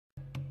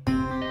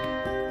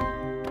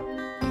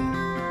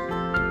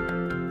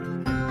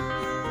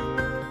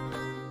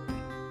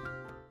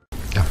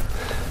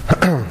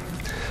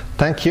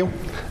Thank you.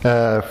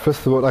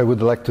 First of all, I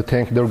would like to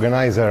thank the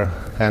organizer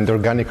and the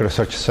Organic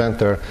Research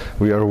Center.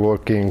 We are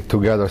working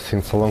together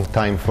since a long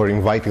time for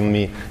inviting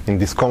me in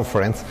this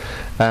conference.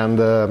 And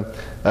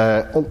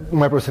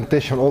my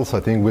presentation also,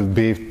 I think, will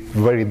be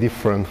very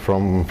different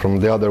from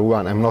the other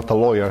one. I'm not a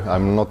lawyer.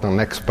 I'm not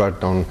an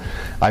expert on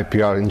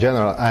IPR in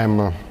general. I'm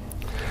an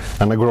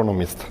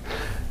agronomist.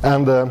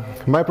 And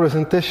my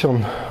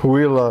presentation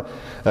will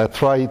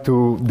try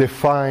to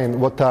define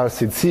what are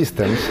seed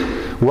systems,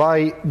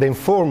 why the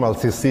informal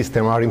seed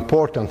systems are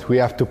important. We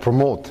have to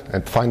promote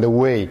and find a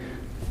way,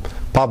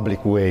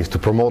 public ways to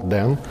promote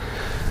them.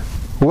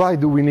 Why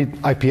do we need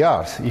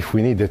IPRs, if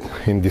we need it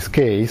in this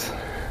case?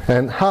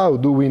 And how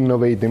do we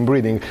innovate in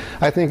breeding?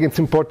 I think it's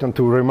important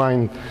to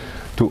remind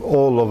to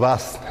all of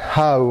us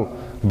how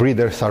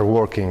breeders are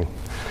working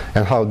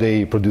and how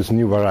they produce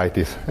new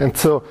varieties. And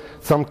so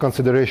some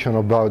consideration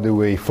about the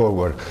way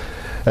forward.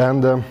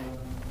 And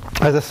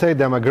as I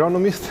said, I'm an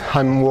agronomist.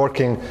 I'm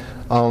working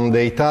on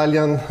the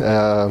Italian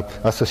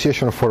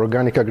Association for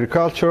Organic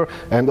Agriculture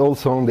and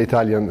also on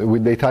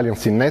with the Italian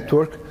Seed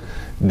Network.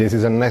 This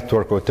is a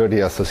network of 30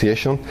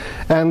 associations.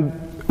 And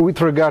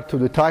with regard to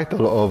the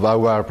title of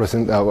our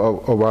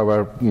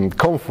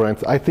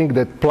conference, I think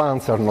that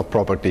plants are not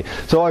property.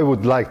 So I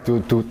would like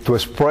to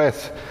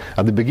express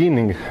at the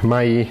beginning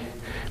my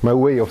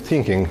way of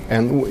thinking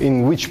and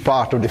in which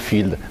part of the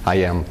field I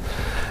am.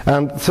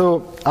 And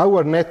so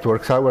our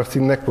network, our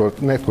seed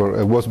network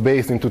was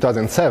based in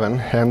 2007,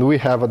 and we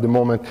have at the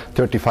moment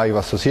 35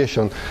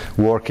 associations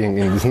working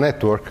in this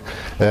network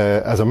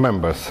as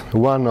members.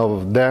 One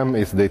of them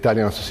is the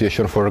Italian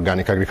Association for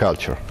Organic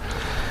Agriculture.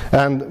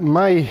 And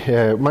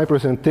my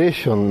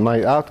presentation,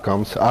 my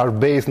outcomes are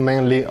based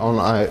mainly on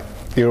a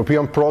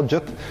European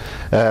project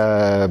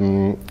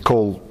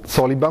called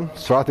Soliban,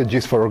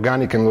 Strategies for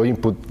Organic and Low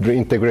Input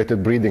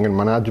Integrated Breeding and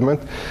Management,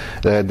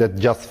 that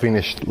just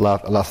finished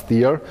last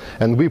year.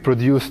 And we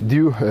produced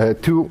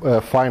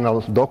two final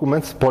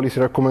documents,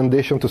 policy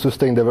recommendation to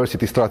sustain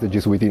diversity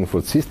strategies within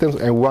food systems,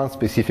 and one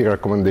specific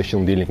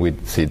recommendation dealing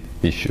with seed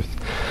issues.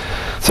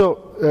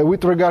 So,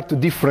 with regard to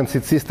different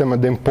seed systems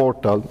and the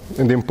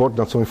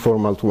importance of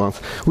informal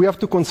ones, we have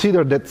to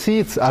consider that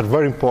seeds are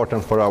very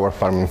important for our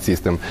farming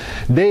system.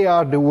 They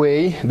are the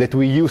way that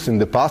we used in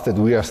the past, that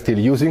we are still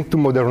using, to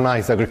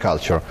modernize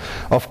agriculture.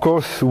 Of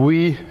course,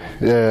 we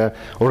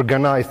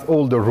organized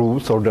all the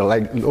rules or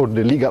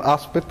the legal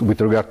aspect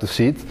with regard to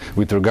seeds,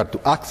 with regard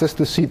to access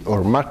to seed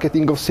or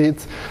marketing of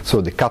seeds,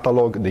 so the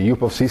catalog, the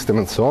UPOV system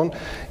and so on,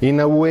 in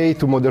a way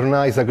to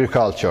modernize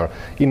agriculture,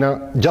 in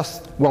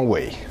just one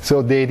way.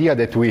 So the idea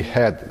that we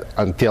had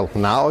until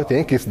now, I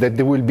think, is that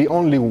there will be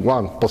only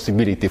one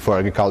possibility for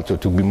agriculture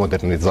to be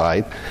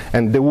modernized,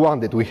 and the one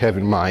that we have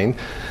in mind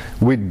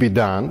will be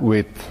done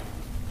with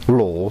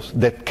laws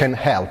that can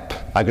help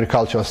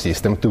agricultural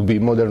system to be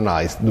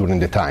modernized during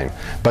the time,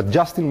 but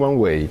just in one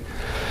way.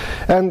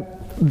 And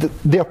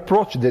the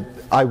approach that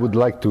I would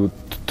like to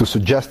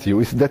suggest to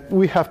you is that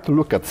we have to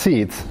look at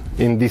seeds,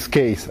 in this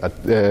case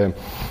at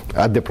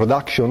the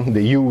production,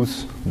 the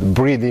use, the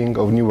breeding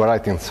of new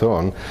variety and so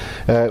on,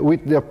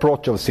 with the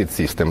approach of seed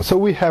system. So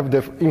we have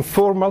the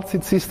informal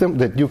seed system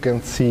that you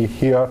can see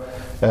here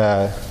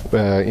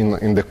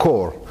in the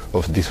core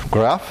of this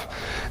graph,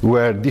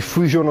 where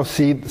diffusion of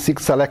seed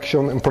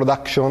selection and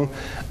production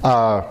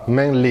are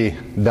mainly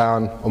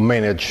done or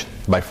managed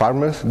by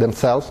farmers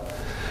themselves.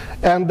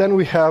 And then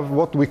we have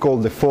what we call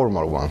the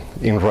formal one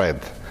in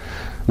red,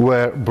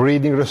 where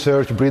breeding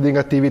research, breeding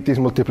activities,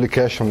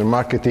 multiplication and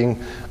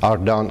marketing are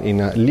done in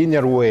a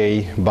linear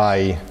way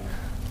by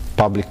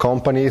public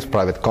companies,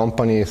 private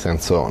companies and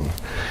so on.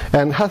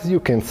 And as you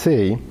can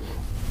see,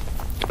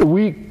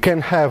 we can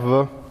have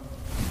a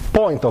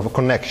point of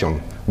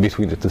connection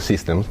between the two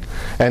systems,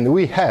 and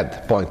we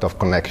had point of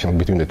connection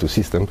between the two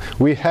systems.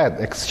 We had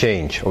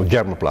exchange of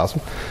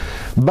germplasm,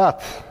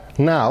 but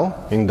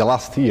now, in the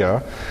last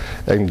year,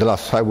 in the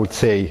last, I would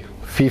say,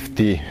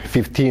 10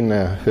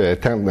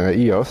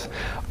 years,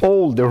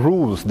 all the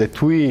rules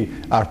that we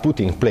are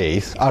putting in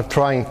place are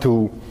trying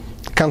to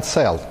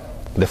cancel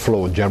the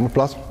flow of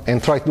germplasm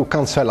and try to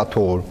cancel at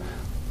all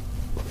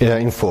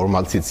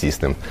informal seed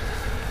system.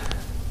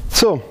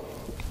 So,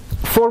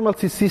 formal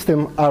seed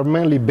systems are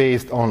mainly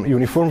based on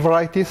uniform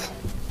varieties,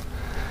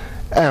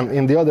 and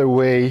in the other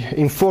way,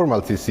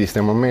 informal seed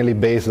systems are mainly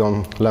based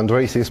on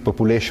landraces,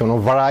 population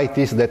of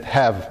varieties that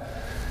have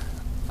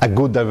a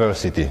good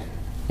diversity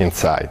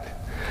inside.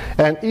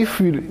 And if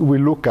we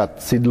look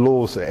at seed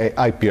laws,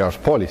 IPR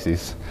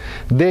policies,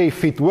 they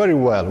fit very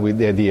well with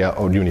the idea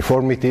of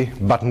uniformity,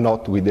 but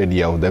not with the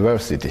idea of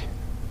diversity.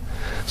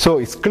 So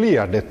it's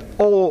clear that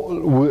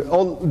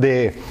all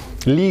the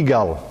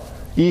legal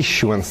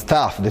issue and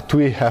stuff that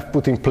we have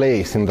put in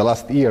place in the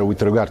last year with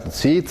regard to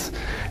seeds,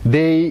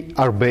 they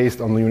are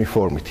based on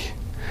uniformity.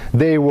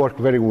 They work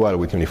very well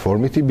with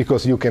uniformity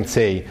because you can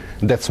say,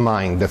 that's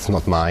mine, that's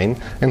not mine,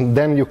 and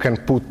then you can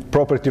put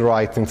property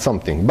rights in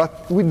something.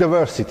 But with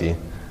diversity,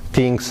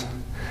 things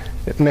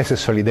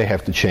necessarily they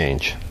have to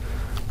change.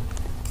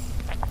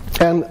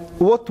 And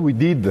what we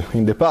did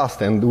in the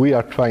past, and we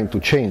are trying to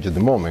change at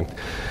the moment,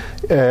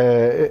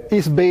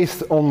 is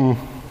based on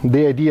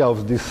the idea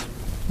of this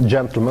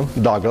gentleman,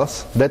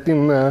 Douglas, that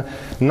in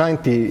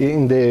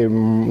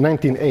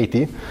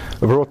 1980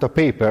 wrote a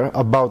paper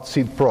about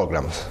seed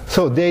programs.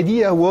 So the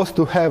idea was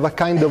to have a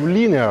kind of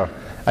linear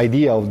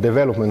idea of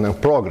development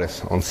and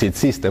progress on seed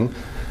system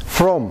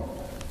from,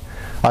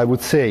 I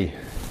would say,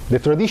 the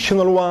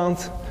traditional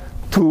ones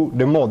to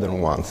the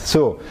modern ones.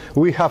 So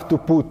we have to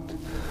put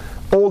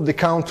all the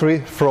country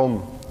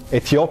from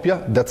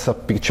Ethiopia, that's a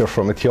picture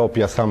from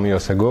Ethiopia some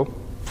years ago,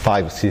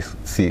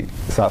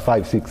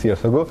 5-6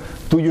 years ago,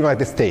 to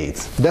United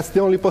States. That's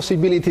the only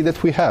possibility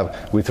that we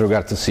have with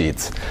regard to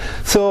seeds.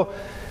 So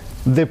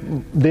the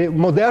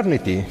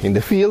modernity in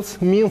the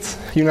fields means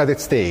United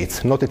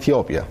States, not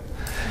Ethiopia.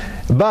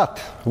 But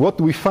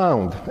what we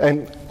found,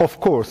 and of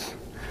course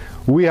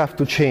we have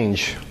to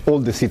change all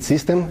the seed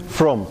system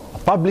from a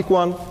public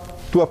one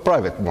to a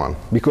private one,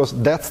 because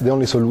that's the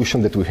only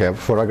solution that we have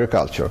for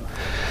agriculture.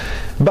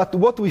 But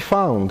what we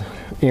found,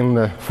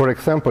 for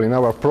example, in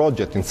our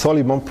project, in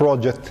Solomon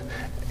project,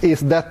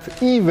 is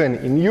that even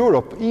in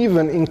Europe,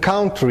 even in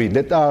countries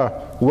that are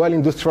well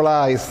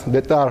industrialized,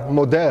 that are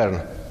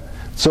modern,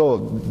 so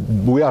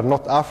we are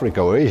not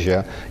Africa or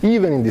Asia,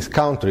 even in these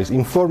countries,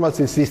 informal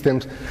seed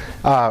systems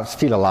are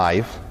still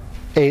alive.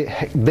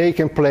 They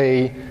can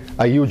play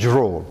a huge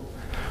role.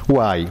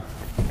 Why?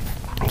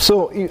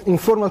 So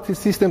informal seed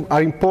systems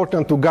are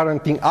important to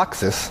guaranteeing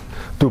access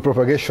to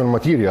propagation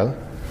material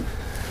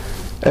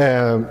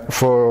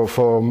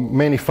for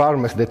many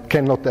farmers that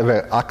cannot have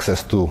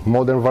access to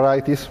modern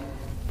varieties.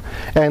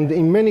 And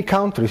in many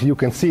countries, you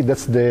can see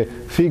that's the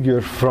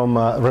figure from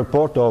a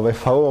report of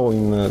FAO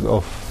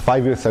of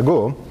 5 years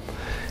ago.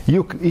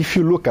 If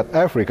you look at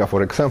Africa,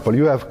 for example,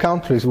 you have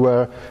countries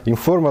where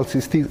informal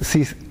seed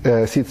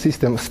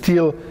systems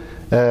still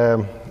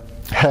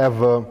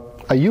have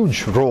a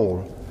huge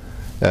role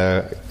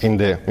in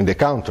the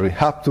country,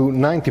 up to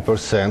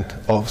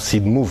 90% of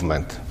seed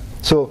movement.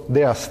 So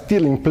they are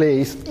still in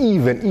place,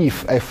 even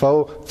if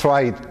FAO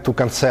tried to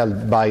cancel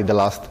by the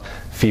last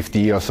 50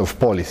 years of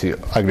policy,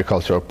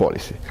 agricultural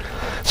policy.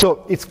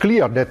 So it's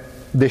clear that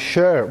the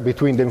share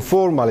between the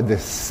informal and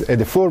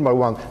the formal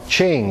one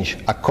change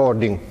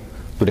according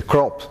to the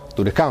crop,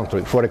 to the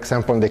country. For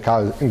example, in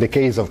the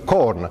case of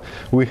corn,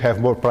 we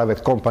have more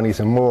private companies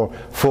and more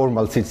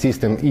formal seed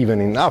system even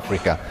in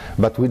Africa.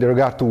 But with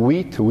regard to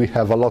wheat, we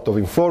have a lot of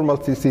informal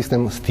seed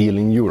systems still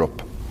in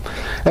Europe.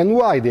 And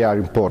why they are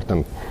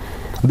important?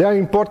 They are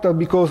important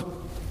because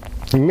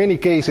in many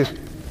cases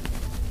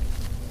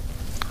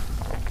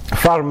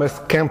farmers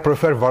can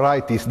prefer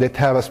varieties that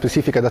have a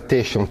specific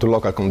adaptation to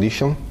local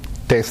conditions,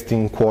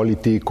 testing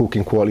quality,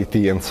 cooking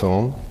quality, and so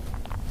on.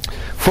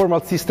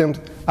 Formal systems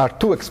are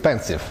too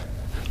expensive,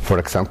 for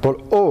example,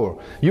 or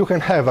you can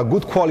have a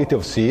good quality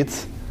of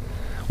seeds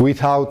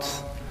without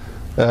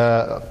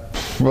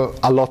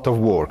a lot of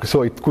work.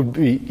 So it could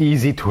be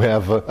easy to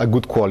have a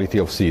good quality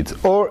of seeds,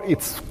 or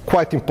it's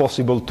quite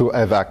impossible to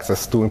have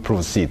access to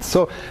improved seeds.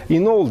 So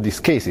in all these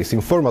cases,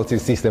 informal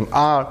seed systems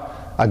are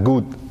a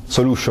good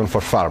solution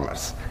for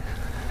farmers.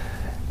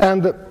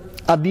 And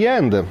at the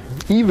end,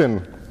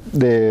 even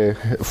the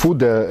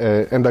Food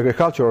and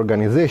Agriculture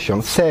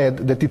Organization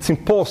said that it's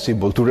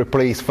impossible to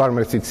replace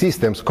farmer seed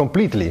systems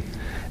completely,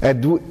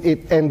 and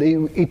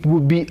it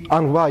would be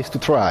unwise to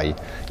try,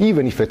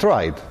 even if they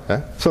tried.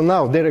 So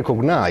now they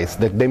recognize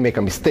that they make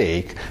a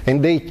mistake,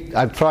 and they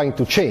are trying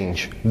to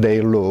change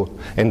their law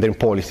and their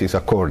policies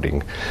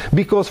according.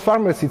 Because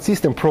farmer seed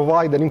systems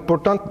provide an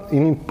important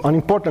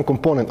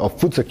component of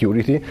food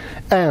security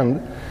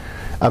and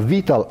a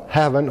vital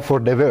haven for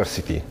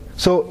diversity.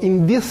 So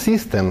in this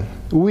system,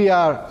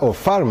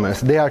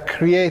 farmers, they are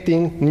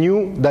creating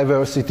new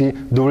diversity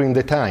during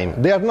the time.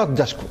 They are not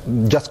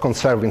just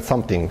conserving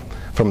something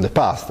from the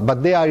past,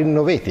 but they are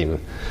innovative.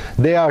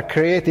 They are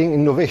creating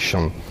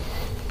innovation,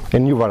 a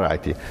new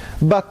variety.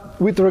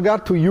 But with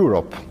regard to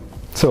Europe,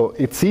 so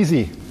it's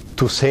easy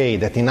to say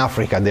that in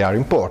Africa they are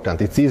important.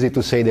 It's easy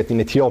to say that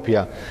in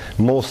Ethiopia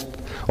most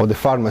of the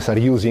farmers are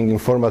using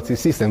informal seed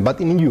system,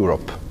 but in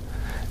Europe,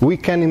 we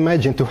can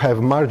imagine to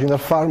have marginal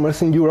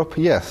farmers in Europe?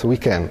 Yes, we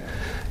can.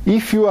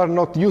 If you are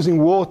not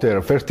using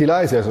water,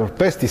 fertilizers or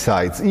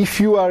pesticides, if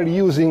you are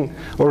using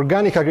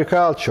organic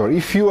agriculture,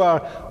 if you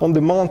are on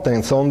the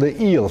mountains, on the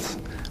hills,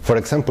 for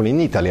example in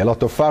Italy, a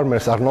lot of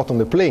farmers are not on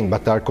the plain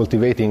but are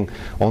cultivating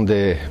on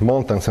the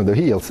mountains and the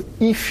hills.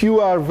 If you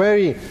are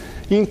very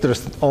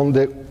interested on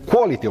the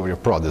quality of your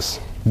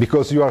produce,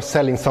 because you are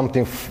selling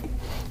something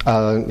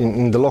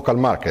in the local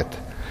market,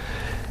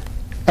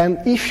 and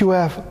if you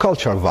have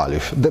cultural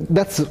values,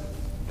 that's,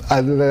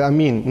 I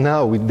mean,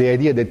 now with the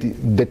idea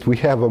that we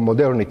have a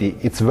modernity,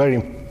 it's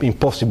very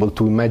impossible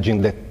to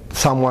imagine that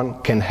someone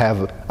can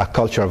have a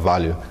cultural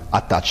value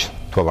attached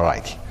to a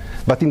variety.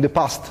 But in the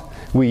past,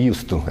 we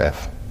used to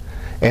have.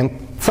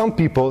 And some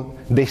people,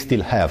 they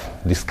still have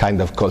this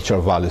kind of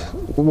cultural values.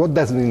 What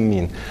does it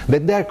mean?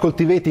 That they are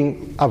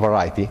cultivating a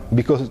variety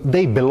because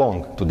they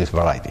belong to this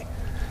variety.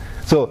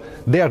 So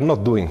they are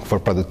not doing for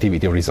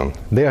productivity reason,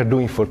 they are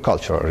doing for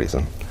cultural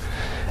reason.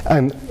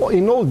 And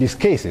in all these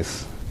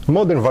cases,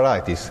 modern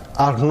varieties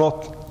are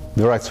not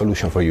the right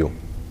solution for you.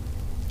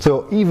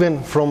 So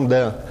even from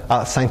the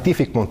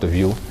scientific point of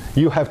view,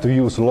 you have to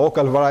use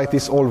local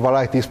varieties, all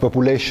varieties,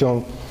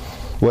 population,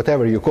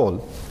 whatever you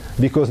call,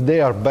 because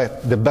they are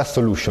the best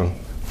solution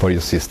for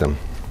your system.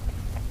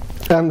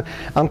 And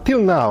until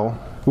now,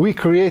 we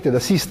created a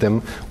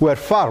system where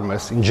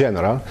farmers in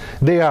general,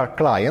 they are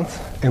clients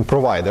and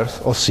providers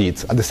of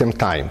seeds at the same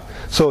time.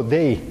 So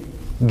they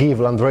give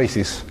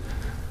landraces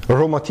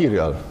raw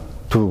material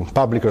to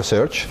public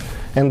research,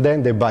 and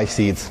then they buy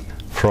seeds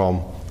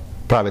from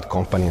private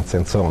companies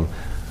and so on.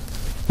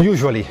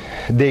 Usually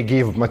they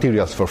give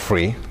materials for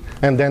free,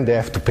 and then they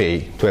have to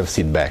pay to have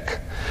seed back.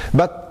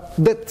 But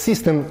that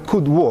system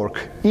could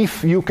work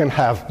if you can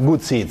have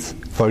good seeds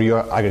for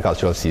your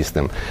agricultural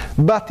system.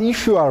 But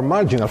if you are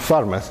marginal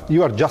farmers,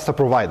 you are just a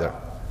provider.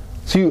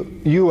 So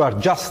you are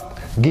just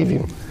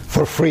giving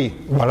for free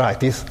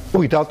varieties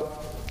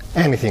without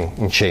anything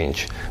in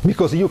change,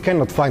 because you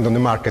cannot find on the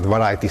market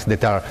varieties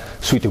that are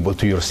suitable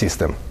to your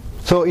system.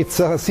 So it's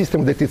a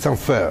system that is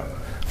unfair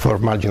for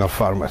marginal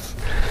farmers.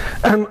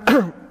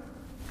 And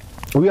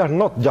we are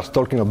not just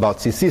talking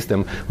about seed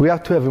system, we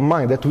have to have in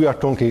mind that we are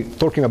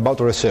talking about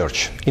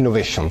research,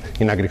 innovation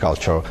in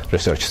agricultural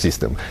research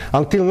system.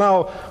 Until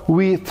now,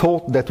 we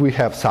thought that we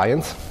have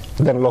science,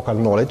 then local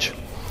knowledge.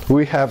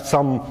 We have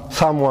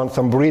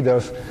some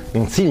breeders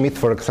in CIMIT,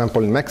 for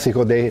example, in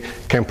Mexico, they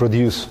can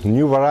produce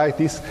new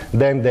varieties,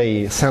 then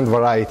they send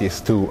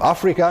varieties to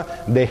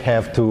Africa, they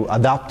have to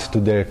adapt to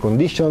their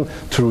condition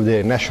through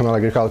the National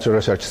Agricultural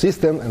Research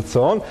System and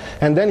so on.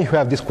 And then you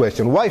have this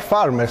question, why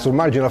farmers or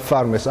marginal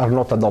farmers are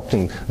not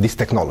adopting this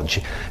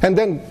technology? And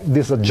then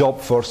this is a job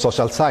for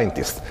social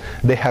scientists.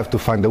 They have to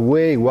find a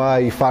way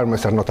why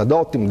farmers are not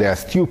adopting, they are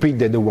stupid,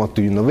 they don't want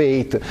to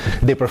innovate,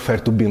 they prefer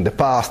to be in the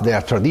past, they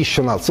are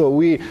traditional. So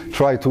we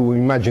try to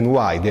imagine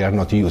why they are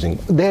not using.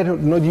 They are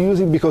not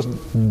using because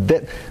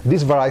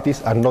these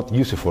varieties are not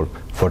useful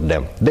for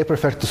them. They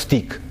prefer to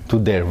stick to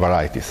their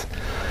varieties.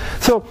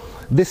 So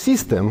the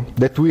system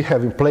that we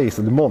have in place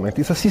at the moment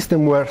is a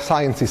system where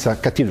science is a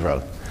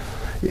cathedral.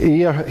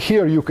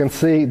 Here you can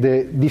see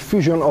the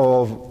diffusion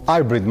of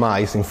hybrid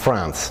mice in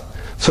France.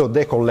 So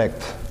they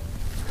collect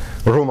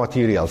raw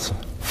materials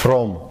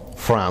from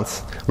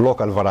France,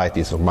 local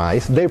varieties of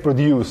mice. They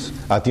produce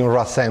at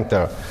INRA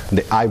Center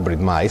the hybrid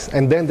mice,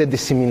 and then they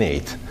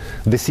disseminate.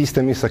 The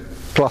system is a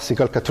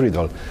classical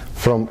cathedral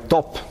from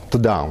top to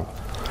down.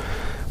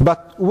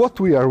 But what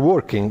we are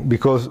working,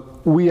 because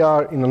we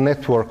are in a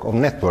network of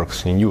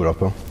networks in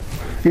Europe,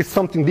 it's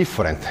something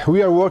different.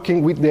 We are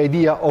working with the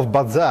idea of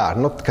bazaar,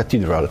 not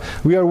cathedral.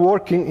 We are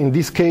working, in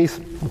this case,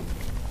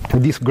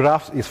 this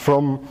graph is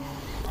from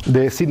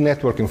the seed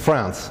network in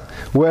France,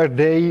 where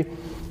they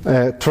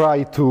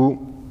try to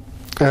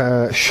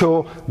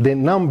show the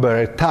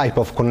number, type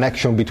of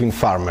connection between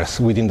farmers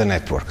within the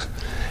network.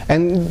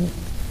 And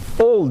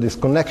all these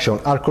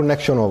connections are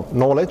connections of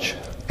knowledge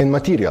and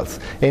materials,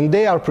 and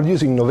they are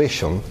producing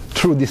innovation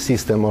through this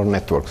system or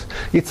networks.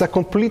 It's a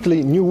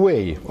completely new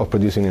way of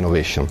producing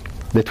innovation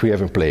that we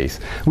have in place.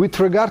 With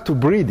regard to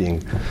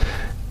breeding,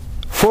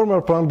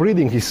 formal plant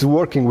breeding is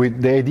working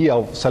with the idea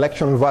of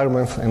selection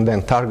environments and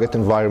then target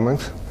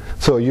environments.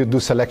 So you do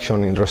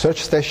selection in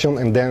research station,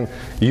 and then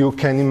you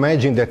can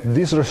imagine that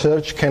this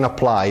research can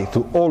apply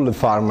to all the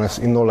farmers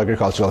in all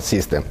agricultural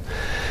system.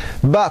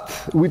 But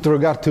with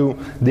regard to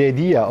the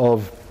idea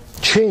of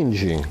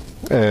changing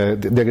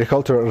the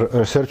agricultural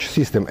research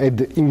system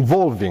and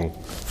involving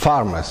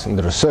farmers in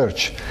the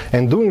research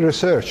and doing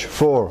research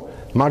for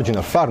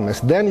marginal farmers,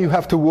 then you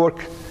have to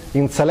work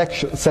in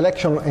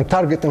selection and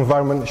target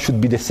environment should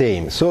be the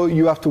same. So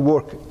you have to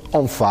work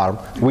on farm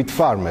with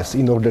farmers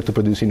in order to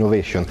produce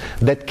innovation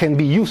that can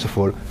be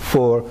useful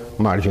for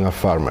marginal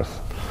farmers.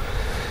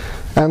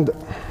 And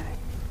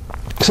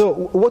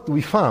so what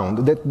we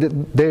found that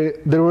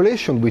the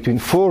relation between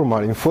formal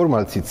and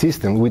informal seed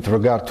system with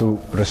regard to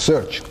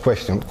research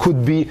question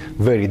could be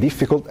very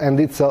difficult, and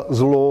it's a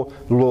slow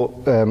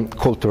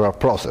cultural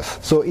process.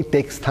 So it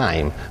takes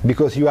time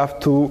because you have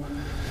to,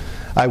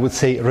 I would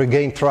say,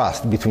 regain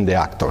trust between the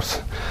actors.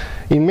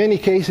 In many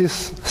cases,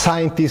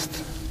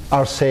 scientists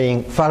are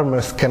saying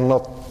farmers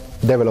cannot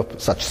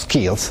develop such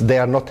skills, they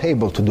are not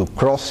able to do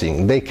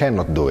crossing, they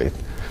cannot do it.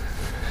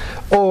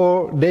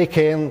 Or they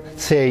can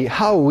say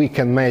how we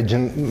can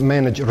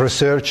manage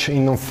research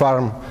in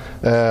on-farm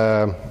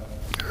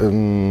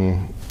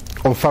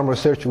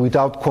research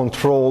without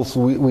controls,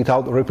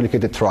 without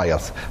replicated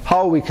trials,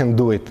 how we can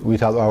do it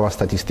without our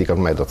statistical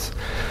methods.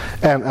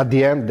 And at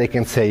the end they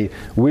can say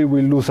we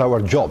will lose our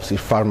jobs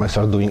if farmers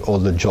are doing all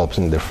the jobs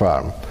in the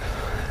farm.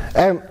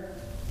 And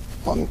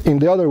in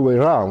the other way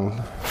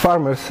around,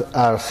 farmers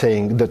are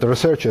saying that the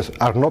researchers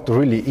are not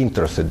really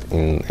interested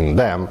in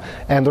them,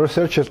 and the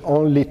researchers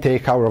only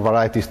take our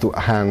varieties to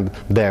hand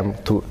them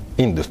to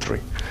industry.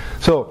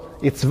 So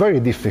it's very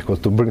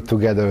difficult to bring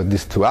together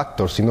these two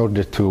actors in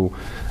order to,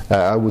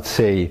 I would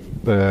say,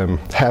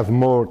 have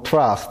more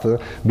trust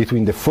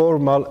between the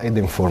formal and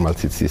the informal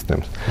seed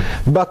systems.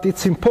 But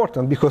it's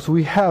important because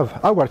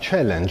our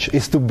challenge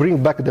is to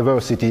bring back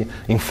diversity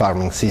in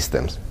farming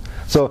systems.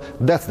 So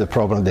that's the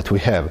problem that we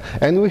have.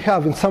 And we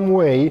have in some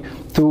way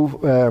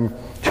to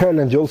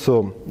challenge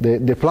also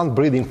the plant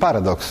breeding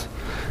paradox.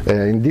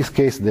 In this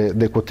case,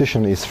 the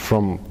quotation is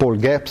from Paul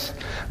Gapps,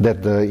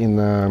 that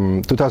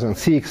in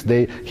 2006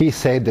 he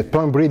said that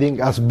plant breeding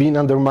has been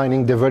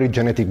undermining the very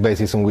genetic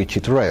basis on which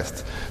it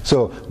rests.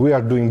 So we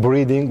are doing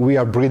breeding, we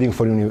are breeding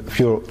for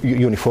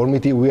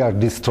uniformity, we are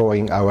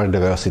destroying our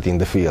diversity in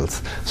the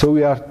fields. So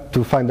we are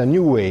to find a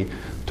new way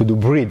to do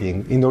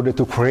breeding in order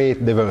to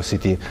create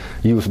diversity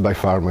used by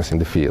farmers in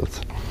the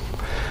fields.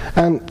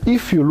 And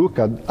if you look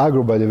at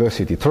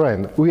agrobiodiversity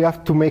trend, we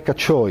have to make a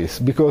choice,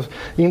 because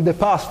in the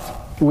past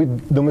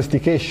with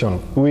domestication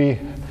we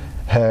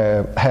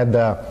had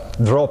a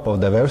drop of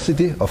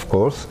diversity, of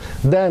course,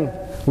 then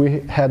we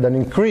had an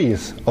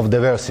increase of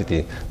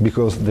diversity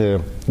because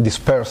the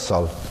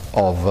dispersal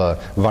of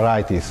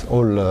varieties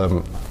all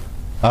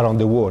around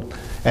the world,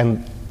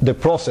 and the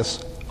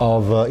process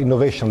of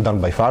innovation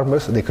done by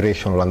farmers, the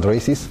creation of land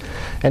races.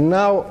 And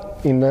now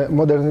in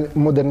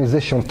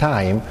modernization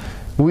time,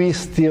 we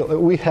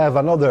have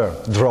another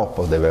drop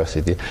of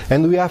diversity,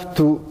 and we have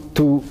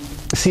to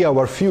see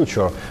our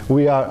future.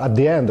 We are at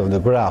the end of the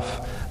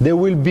graph. There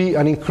will be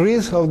an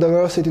increase of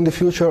diversity in the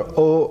future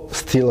or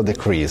still a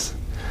decrease,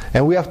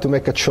 and we have to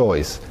make a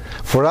choice.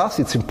 For us,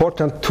 it's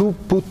important to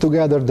put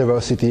together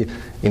diversity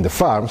in the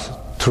farms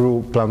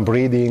through plant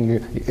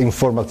breeding,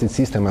 informal seed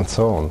system, and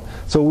so on.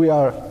 So we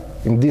are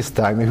in this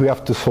time we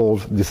have to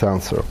solve this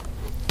answer,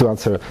 to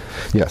answer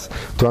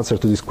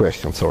to this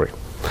question. Sorry.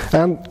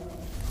 And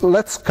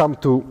let's come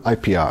to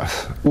IPRs.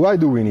 Why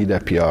do we need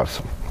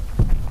IPRs?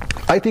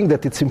 I think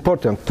that it's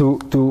important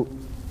to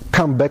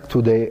come back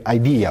to the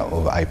idea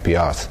of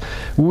IPRs.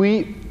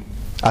 We,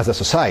 as a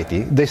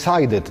society,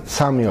 decided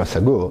some years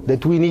ago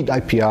that we need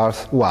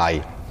IPRs.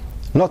 Why?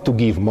 Not to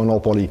give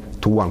monopoly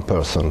to one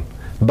person,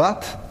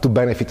 but to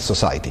benefit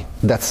society.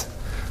 That's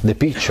the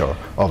picture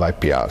of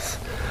IPRs.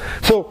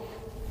 So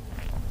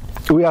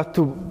we have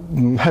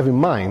to have in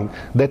mind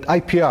that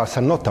IPRs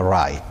are not a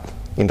right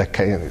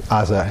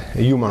as a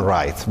human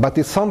right, but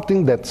it's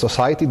something that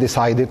society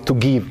decided to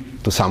give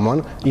to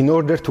someone in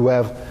order to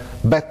have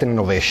better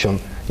innovation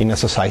in a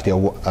society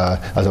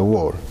as a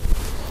whole.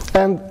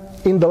 And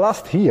in the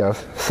last years,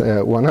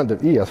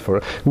 100 years,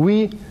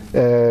 we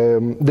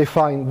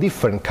define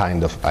different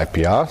kind of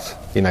IPRs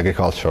in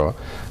agricultural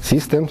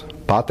systems: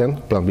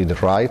 patent, plant breeding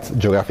rights,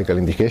 geographical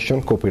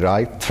indication,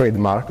 copyright,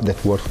 trademark,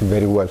 that works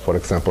very well, for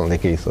example, in the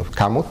case of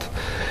Camot.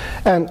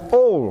 And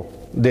all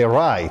the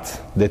rights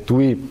that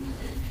we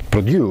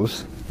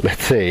produce,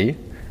 let's say,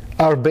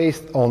 are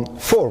based on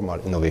formal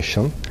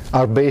innovation,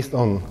 are based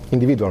on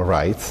individual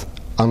rights,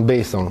 and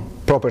based on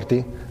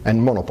property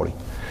and monopoly.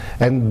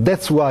 And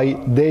that's why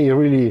they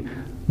really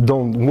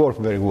don't work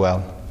very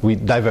well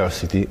with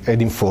diversity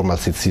and informal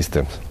seed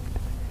systems.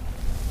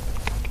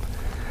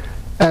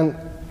 And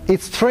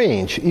it's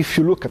strange, if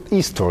you look at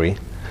history,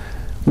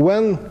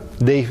 when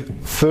they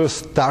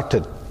first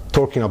started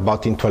talking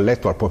about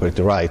intellectual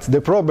property rights,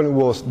 the problem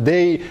was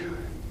they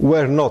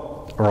were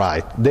not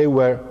right, they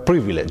were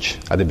privileged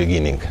at the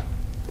beginning.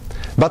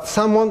 But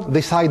someone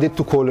decided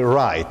to call it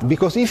right,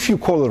 because if you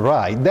call it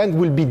right, then it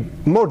will be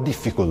more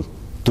difficult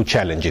to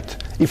challenge it.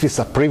 If it's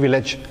a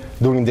privilege,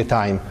 during the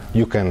time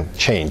you can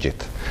change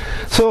it.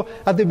 So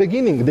at the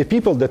beginning, the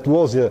people that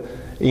was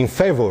in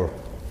favor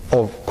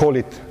of call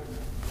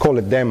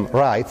it them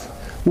rights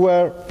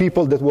were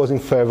people that was in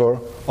favor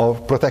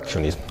of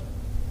protectionism.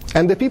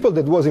 And the people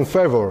that was in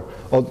favor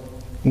of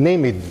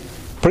named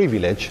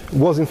privilege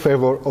was in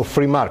favor of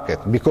free market,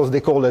 because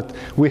they call it,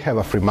 we have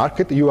a free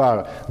market, you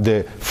are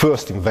the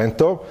first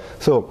inventor,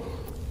 so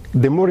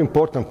the more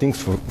important thing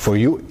for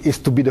you is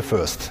to be the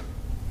first.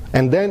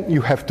 And then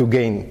you have to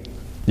gain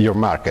your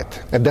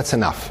market, and that's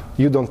enough.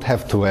 You don't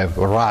have to have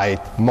a right,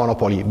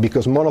 monopoly,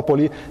 because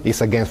monopoly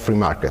is against free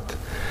market.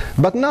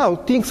 But now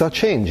things are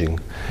changing,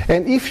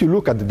 and if you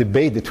look at the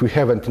debate that we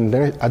have at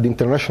the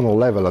international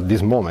level at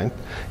this moment,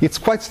 it's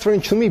quite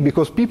strange to me,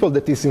 because people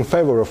that is in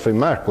favor of free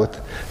market,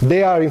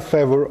 they are in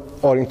favor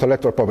of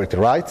intellectual property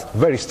rights,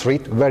 very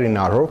strict, very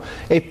narrow,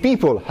 and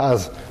people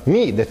as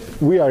me, that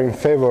we are in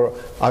favor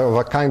of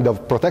a kind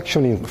of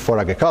protection for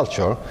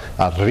agriculture,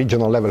 at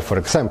regional level for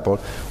example,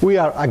 we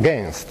are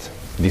against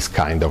this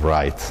kind of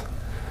rights.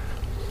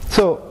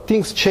 So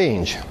things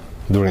change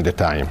during the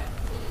time.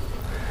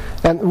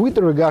 And with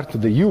regard to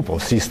the UPO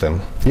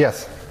system,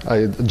 yes,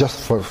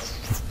 just for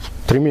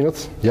 3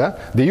 minutes, yeah,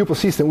 the UPO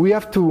system, we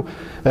have to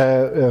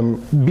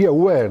be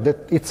aware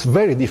that it's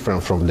very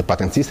different from the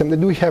patent system, that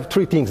we have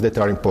three things that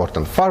are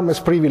important: farmers'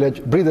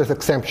 privilege, breeders'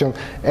 exemption,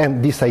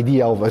 and this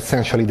idea of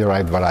essentially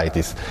derived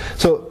varieties.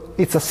 So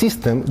it's a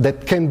system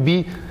that can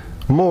be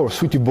more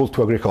suitable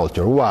to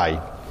agriculture.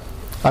 Why?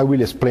 I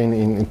will explain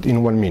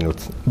in 1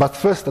 minute. But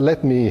first,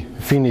 let me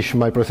finish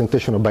my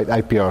presentation about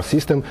IPR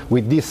system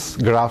with this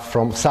graph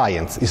from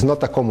Science. It's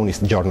not a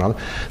communist journal.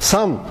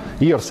 Some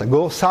years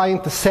ago,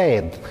 Science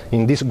said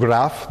in this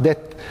graph that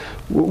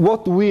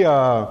what we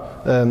are,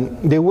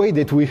 the way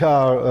that we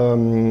are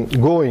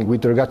going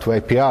with regard to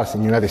IPRs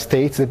in the United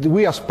States, that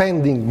we are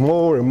spending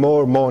more and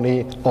more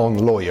money on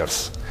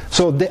lawyers.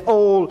 So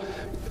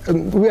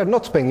we are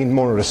not spending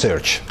more on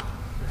research.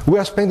 We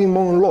are spending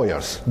more on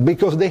lawyers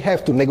because they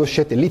have to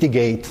negotiate and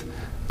litigate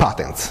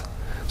patents.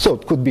 So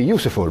it could be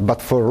useful, but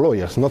for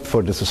lawyers, not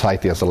for the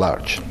society as a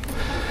large.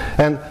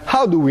 And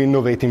how do we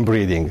innovate in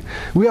breeding?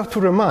 We have to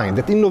remind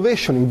that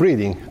innovation in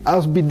breeding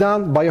has been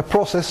done by a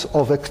process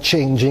of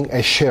exchanging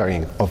and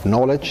sharing of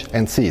knowledge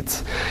and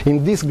seeds.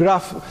 In this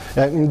graph,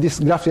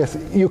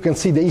 you can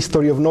see the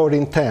history of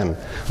Norwich 10,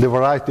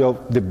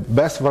 the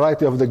best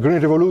variety of the Green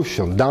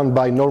Revolution, done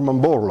by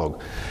Norman Borlaug.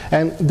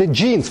 And the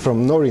genes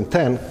from Norwich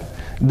 10,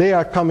 they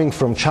are coming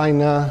from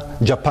China,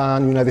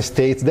 Japan, United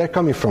States. They're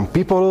coming from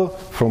people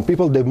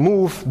that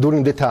move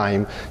during the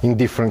time in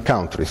different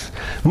countries.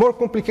 More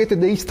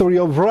complicated, the history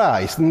of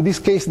rice. In this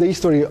case, the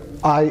history of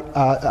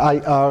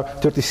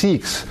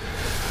IR36,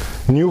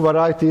 new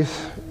varieties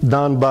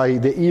done by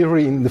the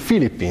IRI in the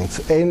Philippines.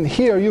 And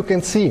here you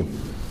can see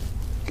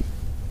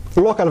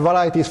local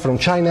varieties from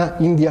China,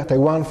 India,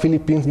 Taiwan,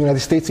 Philippines,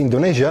 United States,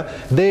 Indonesia.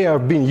 They are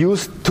being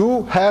used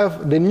to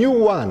have the new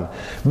one.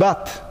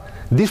 But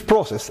this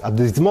process at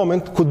this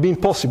moment could be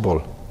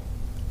impossible.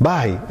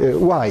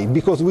 Why?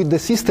 Because with the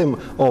system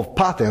of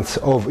patents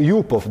of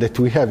UPOF that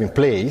we have in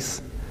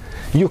place,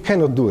 you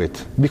cannot do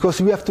it.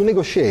 Because we have to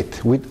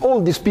negotiate with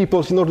all these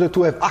peoples in order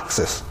to have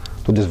access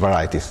to these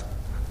varieties.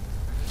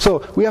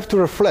 So we have to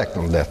reflect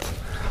on that.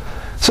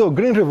 So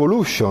Green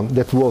Revolution,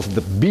 that was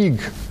the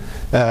big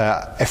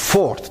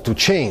effort to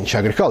change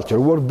agriculture,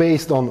 were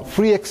based on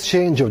free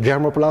exchange of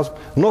germplasm,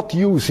 not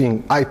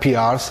using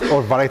IPRs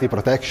or variety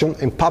protection,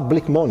 and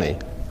public money.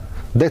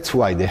 That's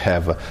why they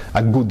have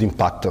a good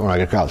impact on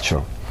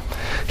agriculture.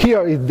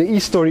 Here is the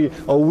history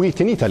of wheat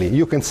in Italy.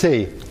 You can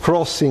say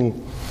crossing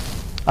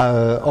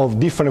of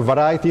different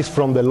varieties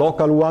from the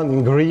local one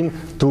in green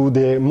to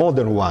the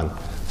modern one.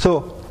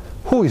 So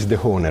who is the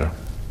owner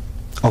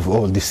of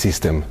all this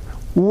system?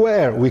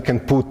 Where we can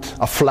put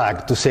a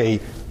flag to say,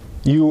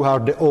 you are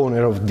the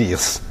owner of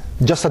this?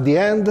 Just at the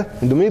end,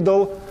 in the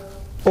middle,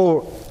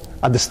 or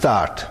at the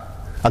start,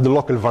 at the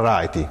local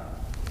variety?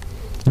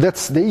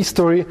 That's the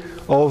history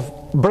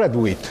of bread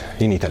wheat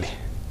in Italy.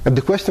 And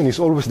the question is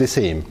always the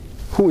same.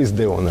 Who is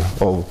the owner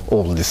of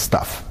all this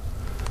stuff?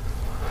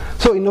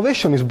 So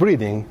innovation in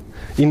breeding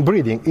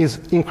is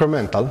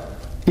incremental,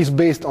 is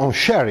based on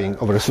sharing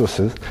of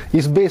resources,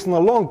 is based on a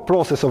long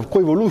process of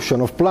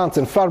coevolution of plants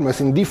and farmers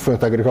in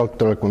different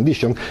agricultural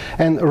conditions,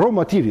 and raw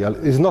material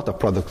is not a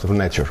product of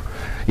nature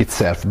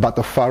itself, but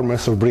of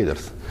farmers or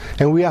breeders.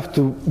 And we have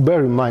to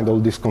bear in mind all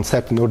these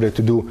concepts in order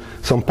to do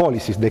some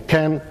policies that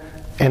can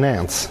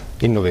enhance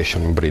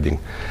innovation in breeding.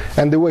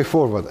 And the way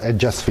forward, I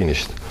just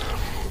finished.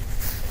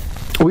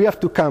 We have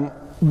to come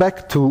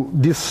back to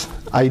this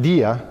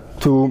idea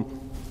to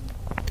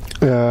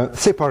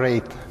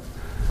separate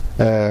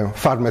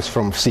farmers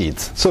from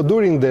seeds. So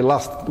during the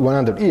last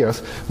 100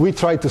 years, we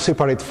tried to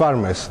separate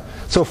farmers.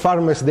 So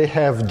farmers, they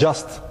have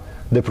just,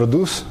 they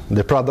produce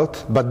the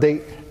product, but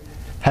they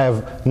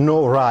have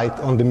no right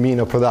on the mean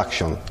of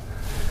production.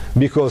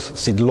 Because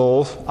seed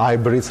laws,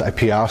 hybrids,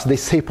 IPRs, they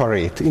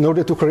separate in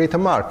order to create a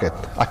market,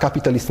 a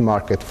capitalist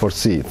market for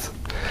seeds.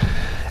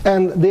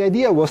 And the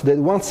idea was that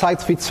one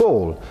size fits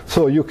all.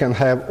 So you can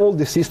have all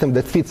the system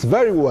that fits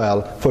very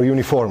well for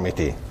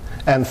uniformity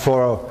and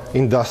for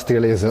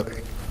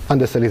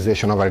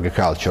industrialization of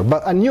agriculture.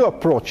 But a new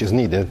approach is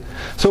needed.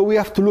 So we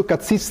have to look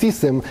at this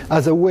system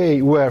as a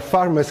way where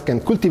farmers can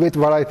cultivate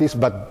varieties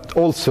but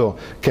also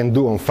can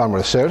do on-farm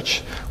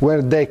research,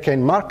 where they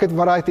can market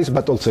varieties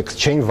but also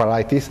exchange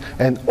varieties,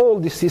 and all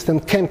this system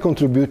can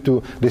contribute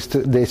to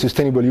the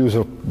sustainable use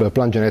of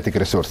plant genetic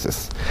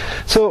resources.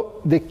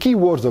 So the key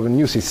words of a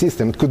new seed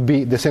system could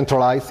be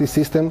decentralized seed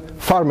system,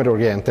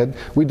 farmer-oriented,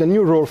 with a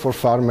new role for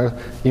farmers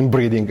in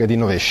breeding and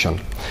innovation.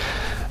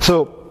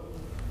 So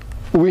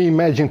we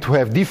imagine to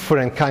have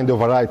different kind of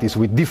varieties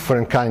with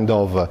different kind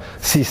of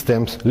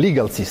systems,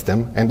 legal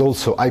system, and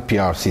also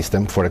IPR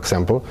system, for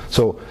example.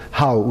 So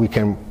how we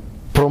can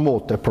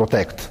promote and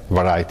protect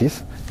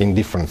varieties in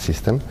different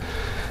systems.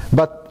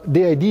 But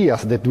the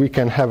ideas that we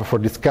can have for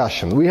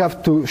discussion, we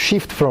have to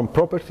shift from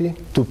property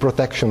to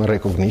protection and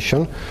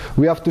recognition.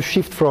 We have to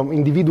shift from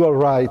individual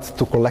rights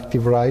to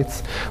collective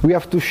rights. We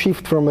have to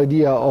shift from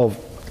idea of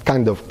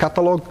kind of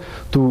catalog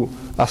to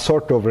a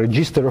sort of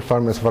register of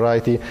farmers'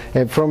 variety,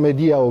 and from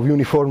idea of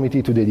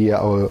uniformity to the idea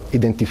of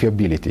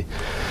identifiability.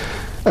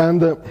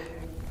 And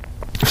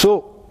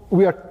so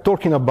we are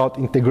talking about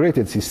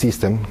integrated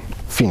system,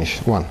 finish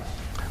one,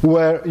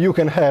 where you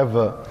can have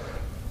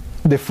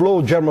the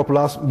flow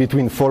germoplasm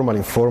between formal and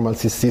informal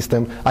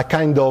system are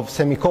kind of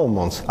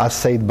semi-commons, as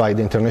said by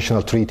the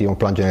International Treaty on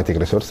Plant Genetic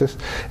Resources.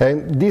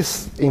 And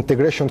this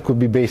integration could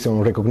be based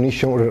on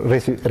recognition,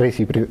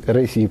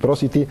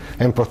 reciprocity,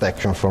 and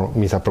protection from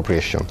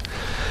misappropriation.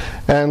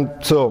 And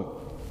so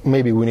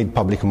maybe we need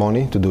public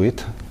money to do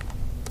it.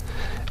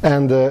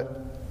 And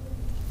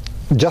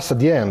just at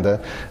the end,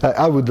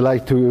 I would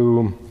like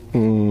to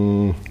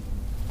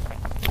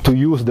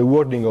use the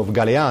wording of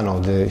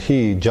Galeano.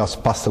 He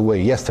just passed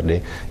away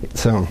yesterday.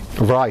 It's a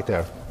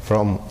writer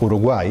from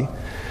Uruguay,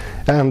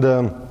 and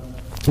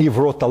he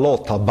wrote a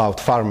lot about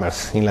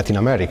farmers in Latin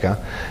America.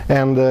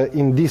 And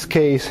in this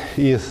case,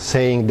 he is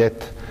saying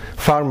that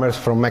farmers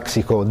from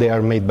Mexico, they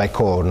are made by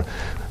corn.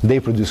 They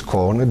produce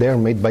corn, they are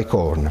made by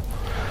corn.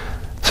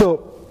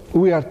 So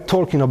we are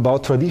talking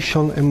about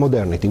tradition and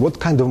modernity. What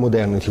kind of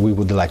modernity we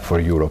would like for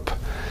Europe?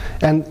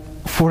 And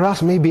for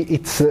us, maybe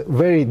it's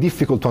very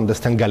difficult to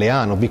understand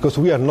Galeano because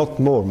we are not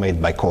more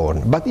made by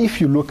corn. But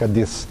if you look at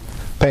this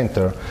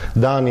painter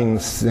done in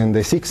the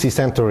 16th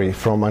century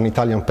from an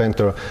Italian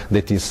painter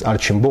that is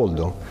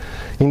Arcimboldo,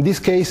 in this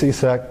case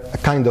it's a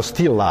kind of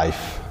still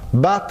life,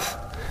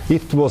 but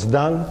it was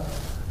done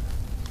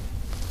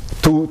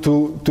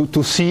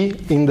to see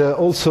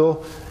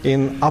also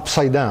in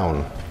upside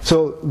down.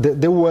 So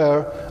there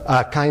were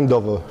a kind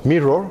of a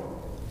mirror,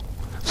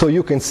 so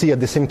you can see at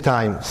the same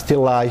time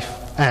still life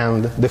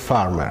and the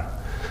farmer.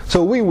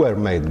 So we were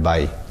made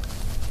by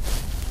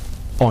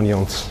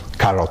onions,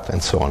 carrot,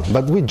 and so on,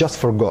 but we just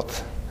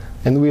forgot,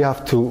 and we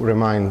have to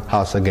remind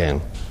us again.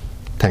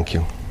 Thank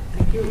you.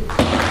 Thank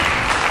you.